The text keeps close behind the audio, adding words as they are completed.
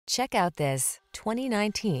Check out this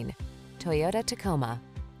 2019 Toyota Tacoma.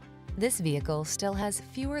 This vehicle still has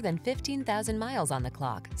fewer than 15,000 miles on the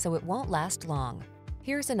clock, so it won't last long.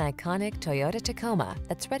 Here's an iconic Toyota Tacoma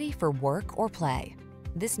that's ready for work or play.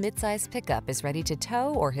 This midsize pickup is ready to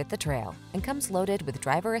tow or hit the trail and comes loaded with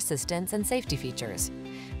driver assistance and safety features.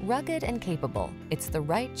 Rugged and capable, it's the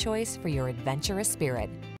right choice for your adventurous spirit.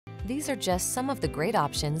 These are just some of the great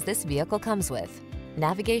options this vehicle comes with: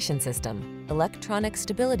 navigation system, electronic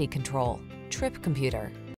stability control, trip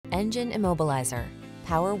computer, engine immobilizer,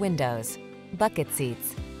 power windows, bucket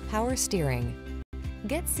seats, power steering.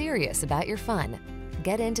 Get serious about your fun.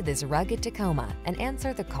 Get into this rugged Tacoma and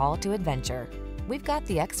answer the call to adventure. We've got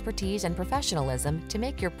the expertise and professionalism to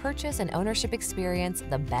make your purchase and ownership experience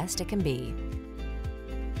the best it can be.